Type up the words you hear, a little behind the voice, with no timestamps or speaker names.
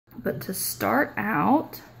But to start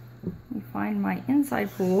out, let me find my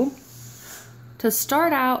inside pull. To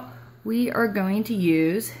start out, we are going to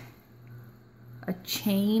use a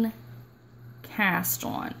chain cast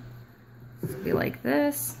on. It's gonna be like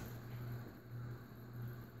this.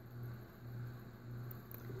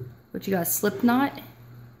 But you got a slip knot.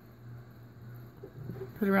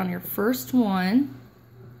 Put it around your first one.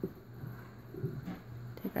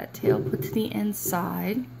 Take that tail, put to the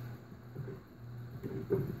inside.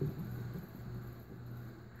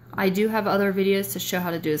 I do have other videos to show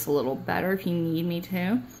how to do this a little better if you need me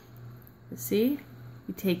to. See?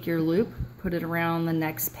 You take your loop, put it around the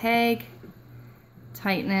next peg,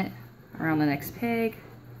 tighten it, around the next peg,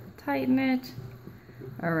 tighten it,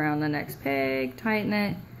 around the next peg, tighten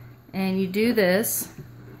it, and you do this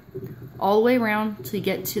all the way around until you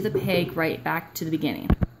get to the peg right back to the beginning.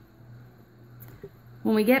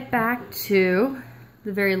 When we get back to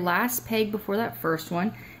the very last peg before that first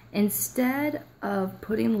one, instead of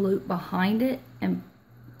putting the loop behind it and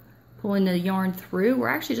pulling the yarn through, we're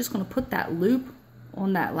actually just going to put that loop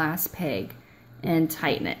on that last peg and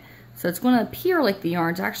tighten it. So it's going to appear like the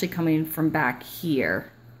yarn's actually coming from back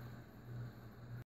here.